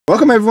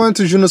Welcome everyone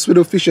to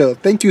Junosuede official.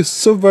 Thank you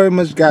so very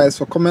much guys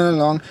for coming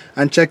along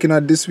and checking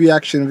out this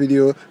reaction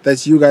video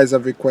that you guys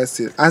have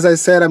requested. As I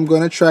said, I'm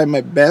gonna try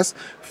my best.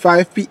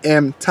 5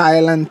 p.m.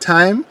 Thailand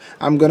time.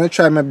 I'm gonna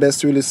try my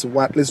best to release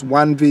at least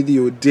one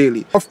video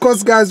daily. Of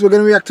course guys, we're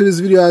gonna react to this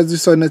video as you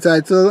saw in the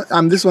title.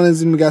 This one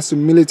is in regards to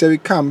military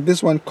camp.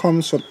 This one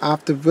comes from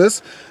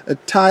Afterverse, a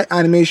Thai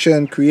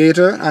animation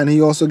creator, and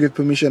he also gave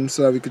permission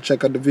so that we could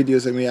check out the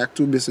videos and react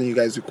to based on you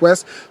guys'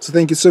 requests. So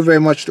thank you so very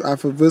much to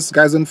Afterverse.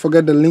 Guys, don't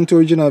forget the link to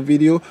original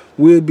video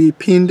will be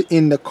pinned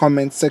in the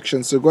comment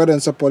section. So go ahead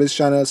and support this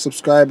channel,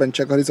 subscribe, and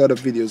check out his other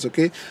videos,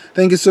 okay?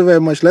 Thank you so very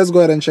much. Let's go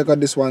ahead and check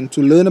out this one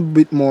to learn a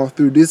bit more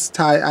through this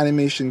Thai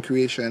animation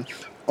creation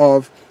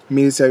of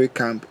military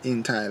camp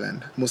in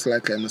Thailand. Most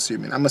likely, I'm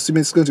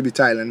assuming it's going to be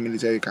Thailand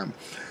military camp.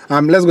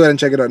 Let's go ahead and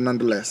check it out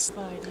nonetheless.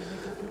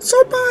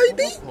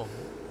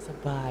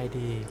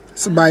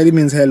 Sabaidi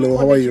means hello,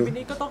 how are you?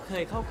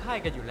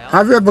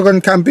 Have you ever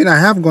gone camping? I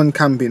have gone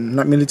camping,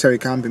 not military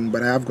camping,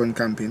 but I have gone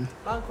camping.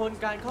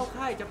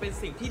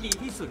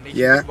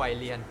 Yeah.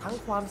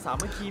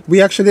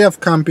 We actually have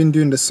camping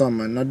during the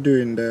summer, not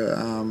during the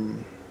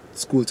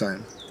school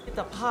time. มิ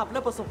ตรภาพและ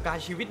ประสบการ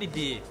ณ์ชีวิต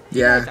ดีๆ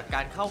Yeah. จากก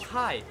ารเข้า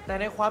ค่ายแต่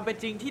ในความเป็น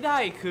จริงที่ได้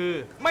คือ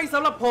ไม่ส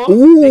ำหรับผม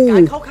ในกา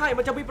รเข้าค่าย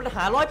มันจะมีปัญห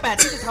า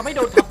108ที่จะทำให้โด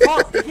นทำโท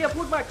ษเที่ย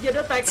พูดมากเกียร์เ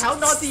ดินแตกแถว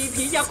นอนสี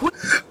ผีอย่าคุด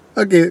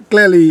Okay,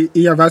 clearly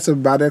you have had some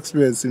bad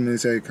experience in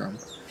military camp.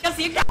 อย่าเ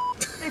สียงดัง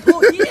ไอ้พว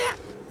กเนี้ย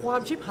ควา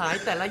มชิบหาย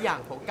แต่ละอย่าง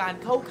ของการ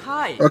เข้าค่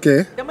าย Okay.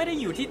 จะไม่ได้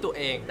อยู่ที่ตัว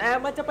เองแต่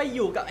มันจะไปอ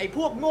ยู่กับไอ้พ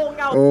วกโง่เ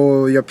ง่า Oh,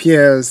 your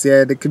peers,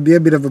 yeah, they could be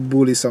a bit of a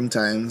bully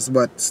sometimes,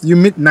 but you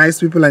meet nice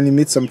people and you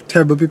meet some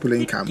terrible people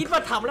in camp. คิดว่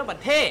าทำแล้วมัน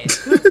เท่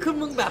คือ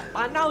มึงแบบป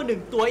ลาเน่าหนึ่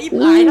งตัวอิบ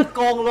อายทั้ง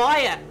กองร้อย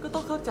อ่ะก็ต้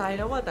องเข้าใจ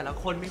นะว่าแต่ละ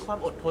คนมีความ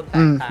อดทนแต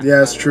กต่าง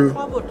Yeah, it's true.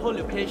 ความอดทนห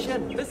รือ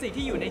patience เป็นสิ่ง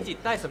ที่อยู่ในจิต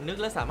ใต้สำนึก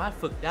และสามารถ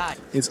ฝึกได้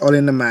It's all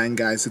in the mind,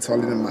 guys. It's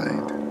all in the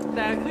mind. แ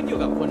ต่ขึ้นอยู่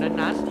กับคน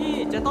นั้นๆที่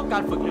จะต้องกา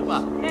รฝึกหรือเปล่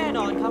าแน่น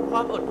อนครับคว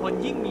ามอดทน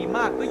ยิ่งมีม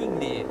ากก็ยิ่ง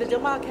ดีแต่จะ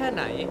มากแค่ไ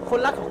หนคน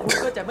รักของคุณ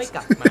ก็จะไม่ก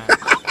ลับมา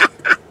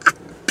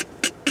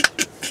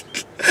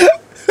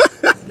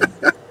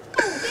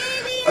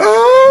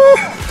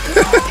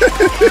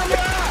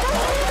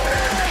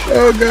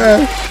Oh god.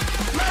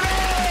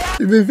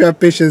 Even if you have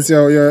patience,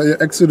 you're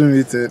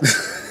exonerated.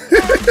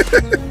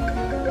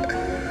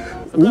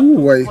 Ooh,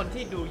 why? คน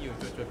ที่ดูอยู่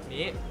จุด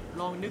นี้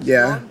ลองนึก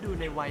ย้อนดู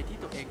ในวัยที่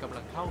ตัวเองกำ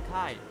ลังเข้า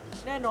ค่าย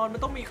แน่นอนมัน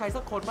ต้องมีใคร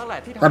สักคนบ้างแหละ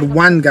ที่ทำให้ That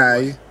one guy.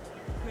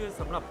 คือ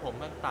สำหรับผม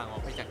มันต่างออ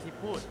กไปจากที่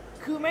พูด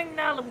คือแม่ง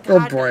น่ารำคาญ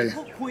Oh boy. พ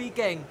วกคุยเ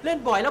ก่งเล่น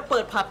บ่อยแล้วเปิ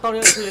ดผับตอนก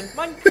ลางคืน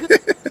มันคือ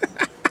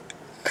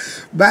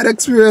Bad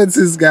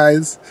experiences,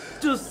 guys.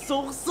 จุดสู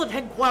งสุดแ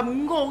ห่งความ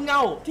โง่เง่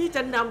าที่จ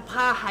ะนำพ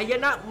าหาย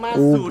นะมา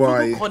สู่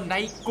ทุกคนใน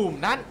กลุ่ม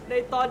นั้นใน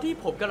ตอนที่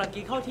ผมกำลัง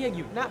กินข้าวเที่ยงอ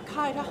ยู่ณ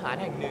ค่ายทหาร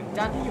แห่งหนึ่งจ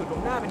านที่อยู่ตร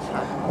งหน้าเป็นถ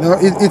าด No,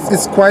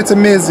 it's quite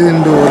amazing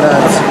though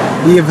that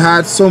we've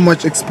had so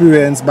much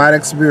experience, bad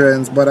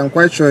experience, but I'm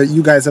quite sure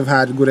you guys have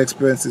had good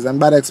experiences and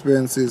bad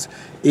experiences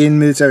in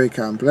military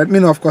camp. Let me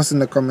know, of course, in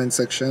the comment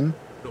section.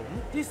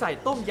 ที่ใส่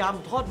ต้มย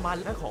ำทอดมัน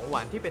และของหว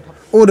านที่เป็น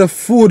Oh, the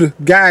food,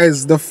 guys,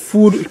 the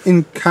food in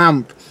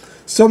camp.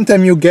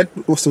 Sometimes you get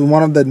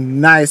one of the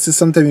nicest,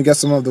 sometimes you get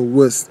some of the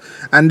worst.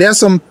 And there are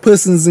some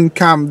persons in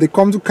camp, they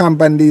come to camp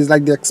and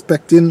they're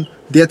expecting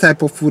their type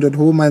of food at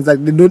home, and it's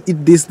like they don't eat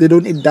this, they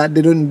don't eat that,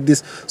 they don't eat this.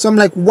 So I'm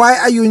like, why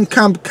are you in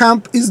camp?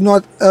 Camp is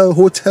not a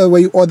hotel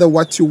where you order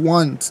what you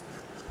want.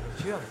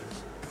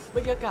 บ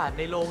รรยากาศใ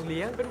นโรงเ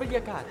ลี้ยงเป็นบรรย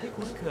ากาศที่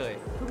คุ้นเคย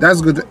That's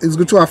good. It's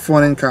good to have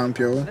fun in camp,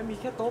 yo. และมี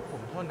แค่โต๊ะผ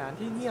มเท่านั้น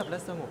ที่เงียบและ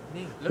สงบ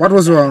นิ่ง What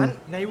was wrong?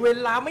 ในเว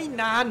ลาไม่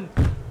นาน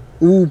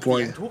Ooh เสีย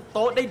boy. งทุกโ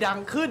ต๊ะได้ดัง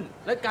ขึ้น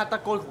และการตะ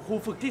โกนของครู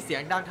ฝึกที่เสีย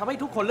งดังทำให้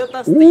ทุกคนเริ่ม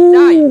ตั้งสติไ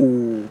ด้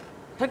Ooh.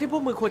 ทั้งที่พว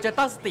กมึงควรจะ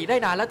ตั้งสติได้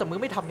นานแล้วแต่มึง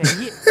ไม่ทำอย่าง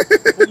นี้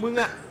พวกมึง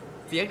อะ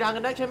เสียงดังกั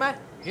นได้ใช่ไหม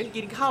งั้น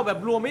กินข้าวแบบ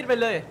รวมมิตรไป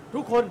เลย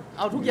ทุกคนเ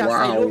อาทุกอย่างใ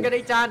ส่รวมกันใน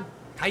จาน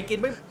ใครกิน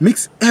ไม่ Mix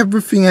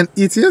everything and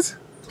eat it?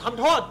 ทำ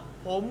โทษ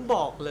ผมบ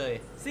อกเลย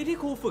สิ่งที่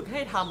ครูฝึกให้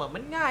ทำอ่ะมั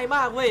นง่ายม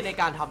ากเว้ยใน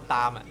การทำต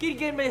ามอ่ะ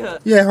กินไปเถอะ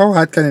Yeah, how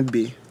hard can it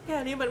be? แค่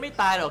นี้มันไม่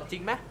ตายหรอกจริ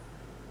งไหม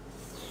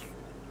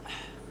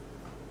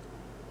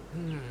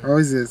How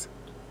is it?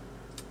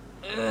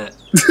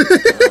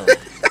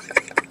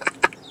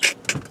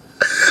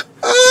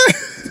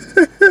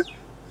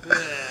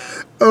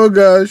 Oh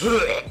gosh.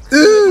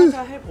 จ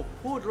ะให้ผม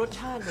พูดรส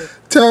ชาติเลย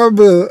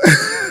Terrible.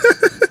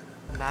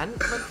 นั้น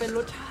มันเป็นร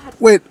สชาติ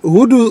Wait,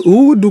 who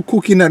would do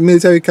cooking at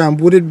military camp?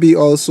 Would it be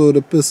also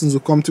the persons who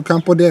come to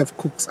camp, or they have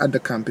cooks at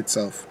the camp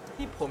itself?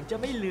 ที่ผมจะ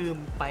ไม่ลืม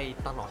ไป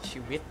ตลอดชี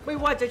วิตไม่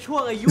ว่าจะช่ว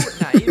งอายุ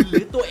ไหน ห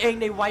รือตัวเอง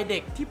ในวัยเด็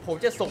กที่ผม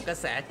จะส่งกระ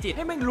แสจิตใ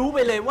ห้แม่งรู้ไป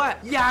เลยว่า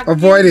อยากกิน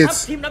ทับ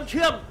ทิมน้ำเ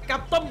ชื่อมกับ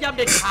ต้มยำเ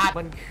ด็ดขาด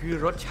มันคือ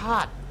รสชา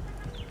ติ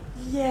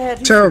แย่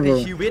ที่สุดใน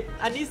ชีวิต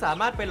อันนี้สา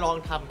มารถไปลอง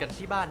ทำกัน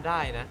ที่บ้านได้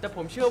นะแต่ผ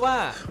มเชื่อว่า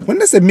When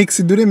they say mix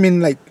it, do they mean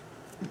like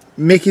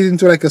make it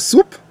into like a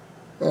soup?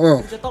 Oh.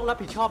 คุณจะต้องรับ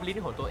ผิดชอบลิ้น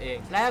ของตัวเอง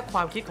และคว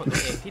ามคิดของตั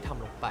วเองที่ท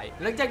ำลงไป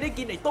หลังจากได้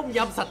กินไอ้ต้มย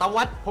ำศตว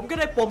รรษผมก็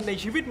ได้ปมใน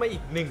ชีวิตมาอี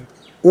กหนึ่ง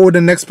Oh,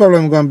 the next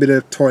problem is going to be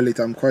the toilet,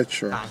 I'm quite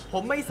sure. ผ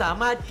มไม่สา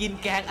มารถกิน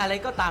แกงอะไร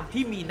ก็ตาม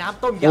ที่มีน้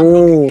ำต้มยำรว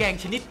มถึงแกง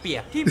ชนิดเปีย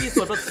กที่มี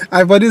ส่วนผสม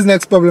I thought his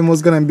next problem was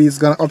going to be it's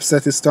going to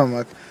upset his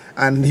stomach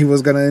and he was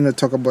going to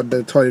talk about the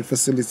toilet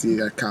facility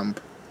at camp.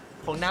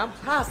 ของน้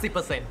ำ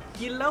 50%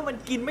 กินแล้วมัน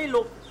กินไม่ล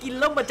งกิน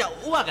แล้วมันจะ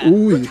อ้วก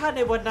รสชาติใ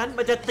นวันนั้น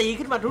มันจะตี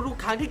ขึ้นมาทุก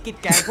ๆครั้งที่กิน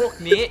แกงพวก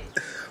นี้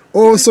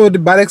Oh, so the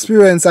bad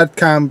experience at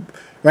camp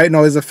right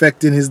now is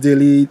affecting his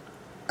daily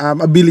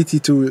ability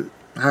to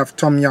have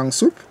tom yum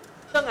soup.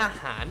 เรื่องอา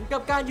หารกั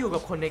บการอยู่กั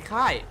บคนใน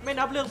ค่ายไม่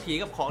นับเรื่องผี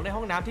กับของในห้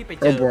องน้ำที่ไป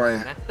เจอมา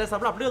นะแต่ส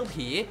ำหรับเรื่อง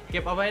ผีเก็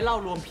บเอาไว้เล่า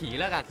รวมผี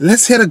แล้วกัน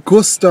Let's hear the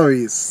ghost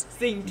stories.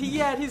 สิ่งที่แ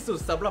ย่ที่สุด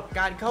สำหรับ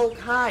การเข้า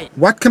ค่าย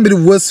What can be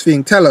the worst thing?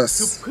 Tell คือ us.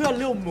 เพื่อน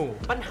ร่วมหมู่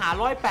ปัญหา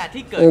108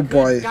ที่เกิด Oh ขึ้น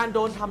boy. การโด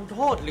นทำโท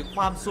ษหรือค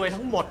วามซวย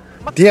ทั้งหมด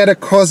They are the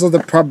cause of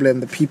the problem,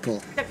 the people.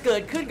 จะเกิ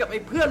ดขึ้นกับไอ้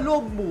เพื่อนร่ว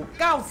มหมู่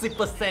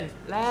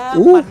 90% แล้ว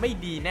มันไม่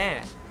ดีแน่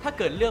ถ้า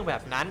เกิดเรื่องแบ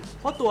บนั้น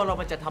เพราะตัวเรา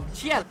มันจะทำเ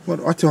ชี่ย What,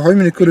 Otto, how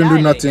many couldn't do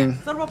nothing?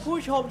 สำหรับผู้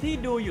ชมที่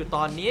ดูอยู่ต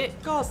อนนี้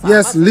ก็สามารถ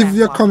Yes, leave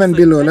your comment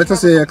below. Let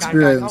us hear your การเข้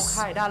า experience.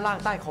 ค่ายด้านล่าง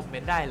ใต้คอมเม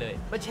นต์ได้เลย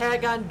มาแชร์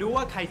กันดู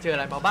ว่าใครเจออะ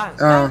ไรมาบ้าง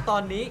อ่า และตอ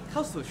นนี้เข้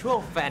าสู่ช่วง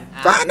แฟนอ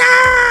าร์ต Fan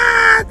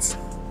art!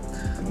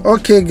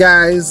 Okay,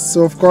 guys. So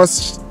of course,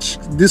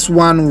 this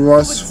one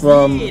was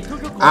from ทุก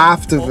ๆคนผมเชน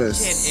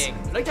Afterverse. เอง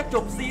หลังจากจ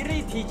บซีรี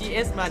ส์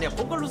TGS มาเนี่ยผ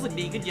มก็รู้สึก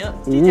ดีขึ้นเยอะ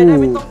ที่จะได้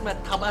ไม่ต้องมา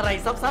ทำอะไร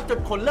ซ้ำๆจน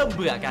คนเริ่มเ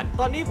บื่อกัน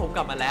ตอนนี้ผมก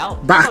ลับมาแล้ว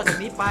Back. ต่อจาก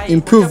นี้ไป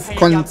Improve ผมจะ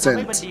พยายามทำ content. ใ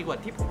ห้มันดีกว่า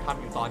ที่ผมทำ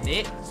อยู่ตอนนี้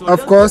ส่วน Of เ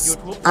รื่อง course,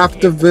 YouTube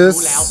Afterverse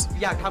รู้แล้ว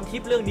อยากทำคลิ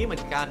ปเรื่องนี้เหมื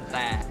อนกันแ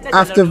ต่น่าจะ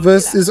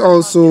Afterverse is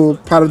also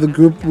part of the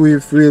group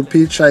with Real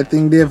Peach. I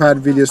think they've had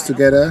videos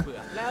together.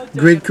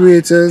 Great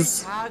creators,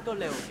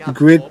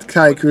 great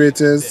Kai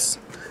creators,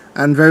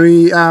 and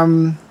very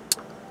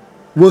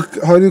work.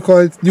 How do you call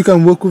it? You can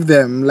work with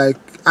them. Like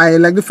I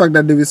like the fact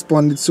that they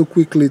responded so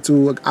quickly to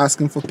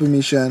asking for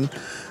permission.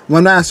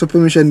 When I asked for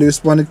permission, they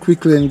responded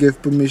quickly and gave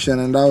permission,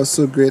 and that was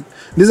so great.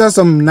 These are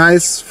some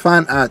nice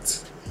fan art.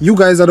 You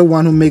guys are the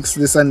one who makes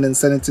this and then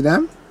send it to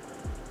them.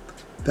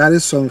 That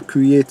is some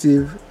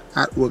creative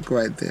artwork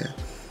right there.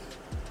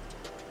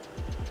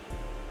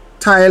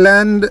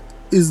 Thailand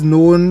is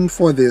known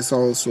for this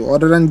also.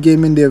 Other than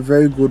gaming, they're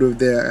very good with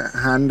their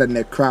hand and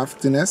their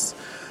craftiness.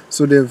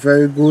 So they're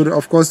very good.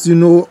 Of course, you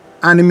know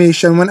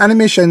animation. When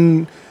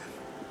animation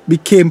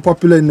became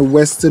popular in the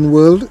Western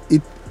world,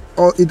 it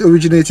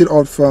originated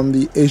out from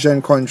the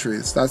Asian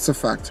countries. That's a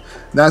fact.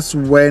 That's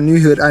when you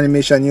heard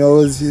animation, you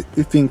always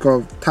think of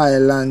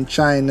Thailand,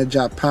 China,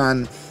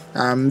 Japan,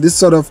 this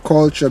sort of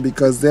culture,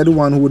 because they're the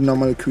one who would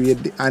normally create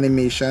the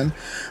animation.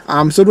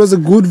 So it was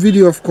a good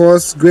video, of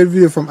course. Great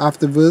video from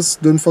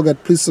Afterverse. Don't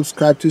forget, please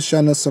subscribe to his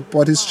channel,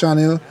 support his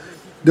channel.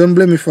 Don't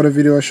blame me for the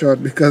video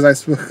short because I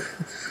spoke.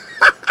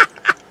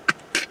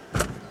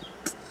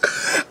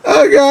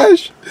 Oh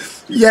gosh.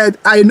 Yeah,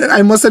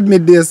 I must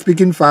admit they're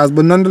speaking fast,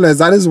 but nonetheless,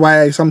 that is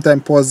why I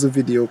sometimes pause the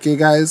video, okay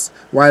guys,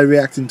 while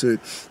reacting to it.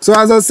 So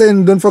as I was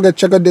saying, don't forget,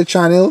 check out their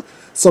channel,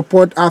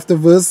 support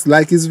Afterverse,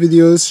 like his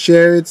videos,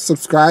 share it,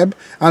 subscribe,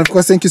 and of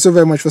course, thank you so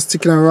very much for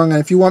sticking around. And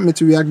if you want me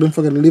to react, don't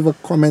forget to leave a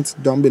comment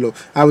down below.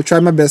 I will try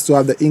my best to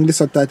have the English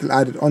subtitle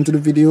added onto the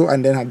video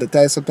and then have the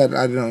Thai subtitle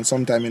added on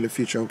sometime in the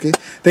future, okay?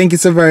 Thank you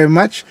so very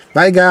much.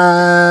 Bye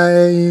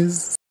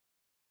guys.